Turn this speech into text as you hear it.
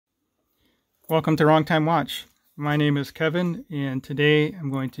Welcome to Wrong Time Watch. My name is Kevin, and today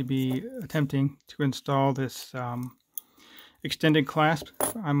I'm going to be attempting to install this extended clasp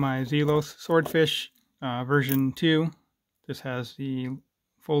on my Zelos Swordfish version 2. This has the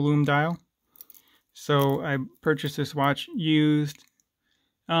full lume dial. So I purchased this watch used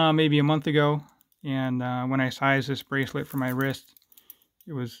maybe a month ago, and when I sized this bracelet for my wrist,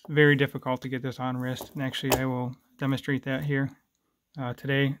 it was very difficult to get this on wrist, and actually I will demonstrate that here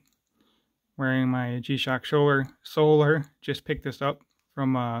today. Wearing my G-Shock Solar, just picked this up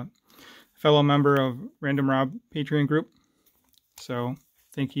from a fellow member of Random Rob Patreon group. So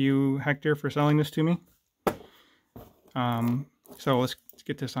thank you, Hector, for selling this to me. So let's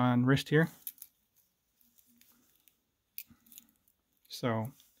get this on wrist here.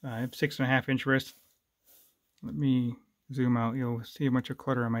 So I have 6.5-inch wrist. Let me zoom out. You'll see a bunch of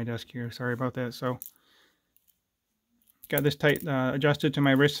clutter on my desk here. Sorry about that. So got this tight adjusted to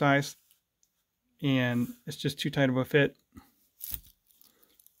my wrist size, and it's just too tight of a fit.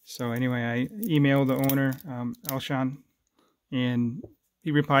 So anyway, I emailed the owner, Elshan, and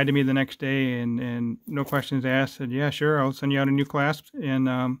he replied to me the next day, and no questions asked, said, yeah, sure, I'll send you out a new clasp.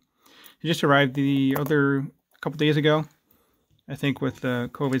 And he just arrived a couple days ago. I think with the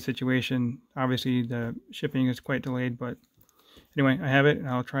COVID situation, obviously the shipping is quite delayed, but anyway, I have it, and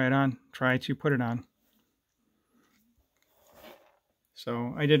I'll try to put it on.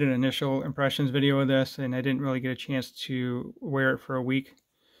 So I did an initial impressions video of this, and I didn't really get a chance to wear it for a week.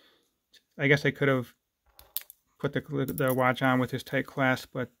 I guess I could have put the watch on with this tight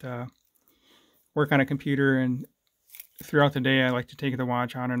clasp, but work on a computer, and throughout the day I like to take the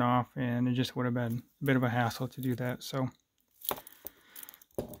watch on and off, and it just would have been a bit of a hassle to do that. So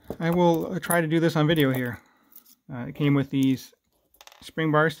I will try to do this on video here. It came with these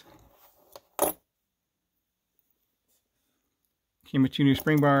spring bars. Came with 2 new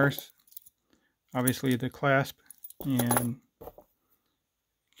spring bars, obviously the clasp, and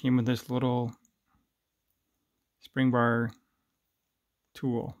came with this little spring bar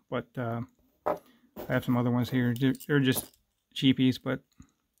tool. But I have some other ones here. They're just cheapies, but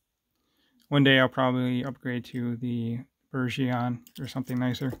one day I'll probably upgrade to the Bergeon or something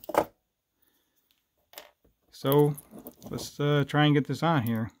nicer. So let's try and get this on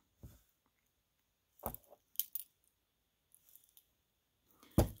here.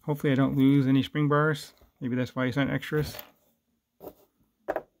 Hopefully I don't lose any spring bars. Maybe that's why he sent extras.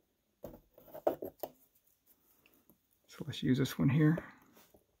 So let's use this one here.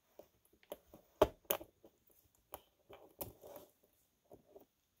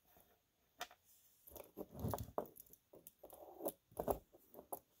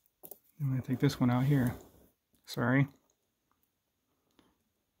 I'm going to take this one out here. Sorry.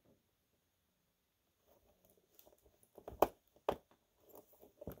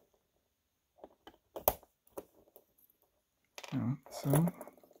 So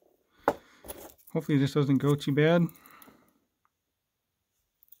hopefully this doesn't go too bad.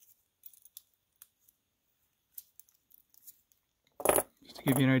 Just to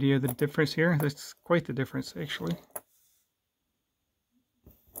give you an idea of the difference here, that's quite the difference actually.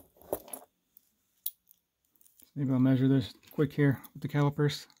 Maybe I'll measure this quick here with the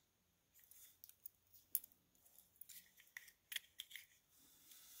calipers.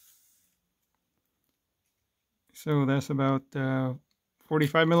 So that's about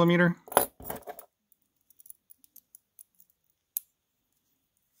 45 millimeter.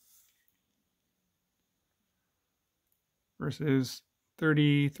 Versus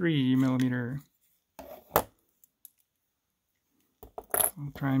 33 millimeter.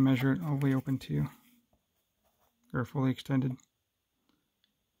 I'll try and measure it all the way open to, or fully extended.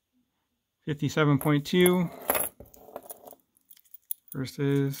 57.2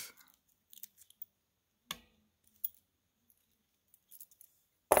 versus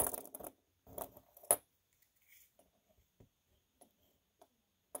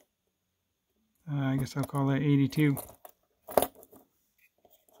I guess I'll call that 82.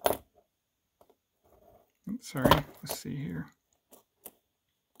 Sorry, let's see here.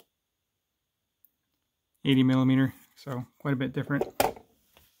 80 millimeter, so quite a bit different.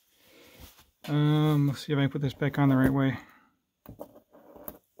 Let's see if I can put this back on the right way.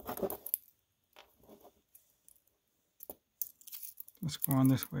 Let's go on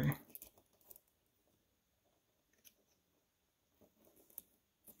this way.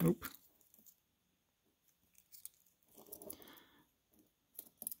 Nope.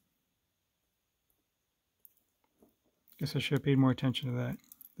 Guess I should have paid more attention to that.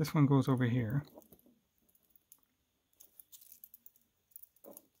 This one goes over here.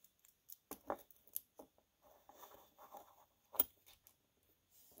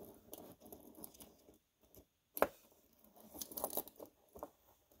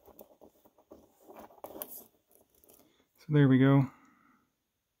 So there we go.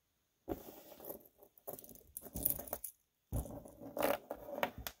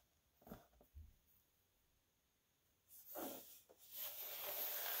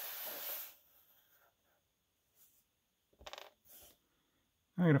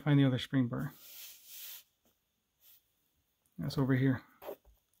 I gotta find the other spring bar. That's over here.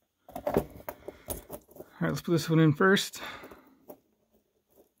 Alright, let's put this one in first.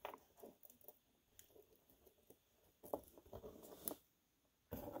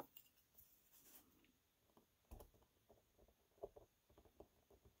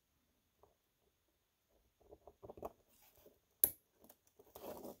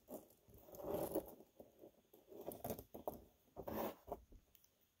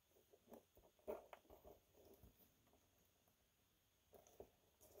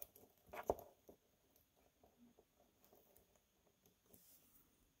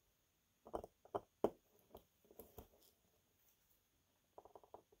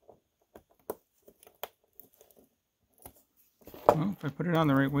 Well, if I put it on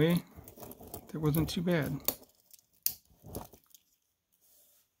the right way, that wasn't too bad.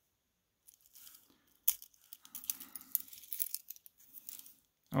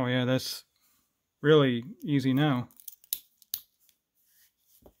 Oh yeah, that's really easy now.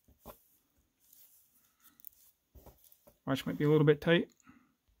 Watch, might be a little bit tight.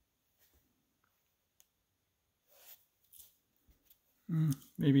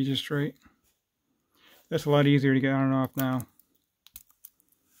 Maybe just right. That's a lot easier to get on and off now.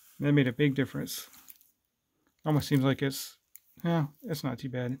 That made a big difference. Almost seems like it's not too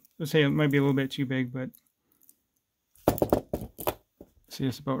bad. Let's say it might be a little bit too big, but see,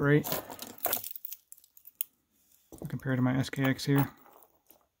 it's about right compared to my SKX here.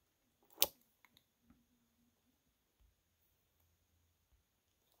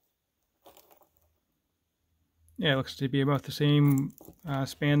 Yeah, it looks to be about the same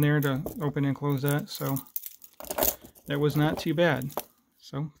span there to open and close that, so that was not too bad.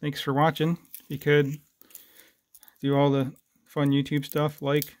 So thanks for watching. If you could do all the fun YouTube stuff,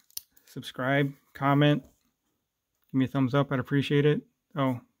 like, subscribe, comment, give me a thumbs up, I'd appreciate it.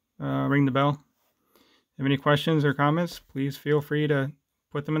 Oh, ring the bell. Have any questions or comments, please feel free to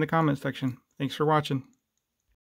put them in the comment section. Thanks for watching.